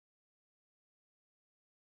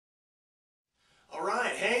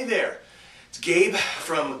Hey there, it's Gabe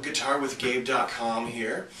from guitarwithgabe.com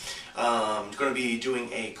here. I'm going to be doing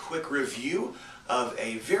a quick review of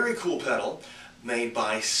a very cool pedal made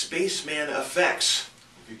by Spaceman Effects.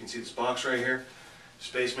 If you can see this box right here,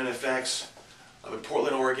 Spaceman Effects up in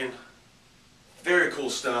Portland, Oregon. Very cool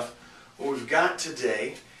stuff. What we've got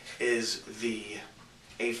today is the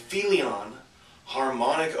Aphelion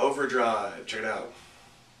Harmonic Overdrive. Check it out.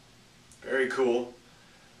 Very cool.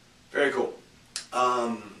 Very cool.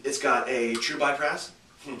 It's got a true bypass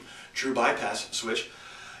switch,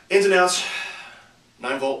 ins and outs,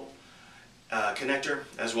 9-volt connector,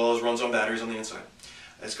 as well as runs on batteries on the inside.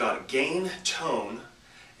 It's got gain, tone,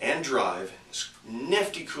 and drive. This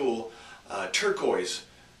nifty cool turquoise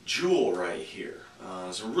jewel right here.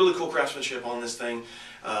 Some really cool craftsmanship on this thing.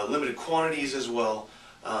 Limited quantities as well.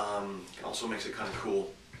 Also makes it kind of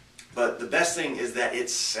cool. But the best thing is that it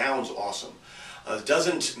sounds awesome. It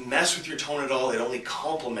doesn't mess with your tone at all, it only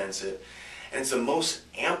complements it. And it's the most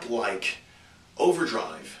amp-like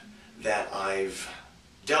overdrive that I've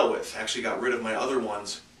dealt with. Actually got rid of my other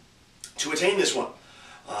ones to attain this one.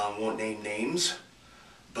 Won't name names,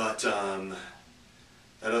 but that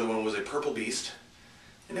other one was a Purple Beast,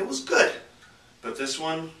 and it was good. But this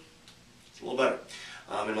one, it's a little better,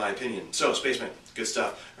 in my opinion. So, Spaceman, good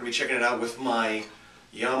stuff. I'm going to be checking it out with my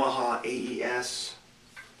Yamaha AES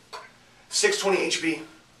 620 HB,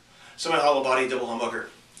 semi-hollow body, double humbucker,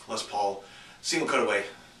 Les Paul, single cutaway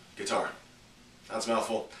guitar. That's a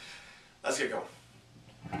mouthful. Let's get going.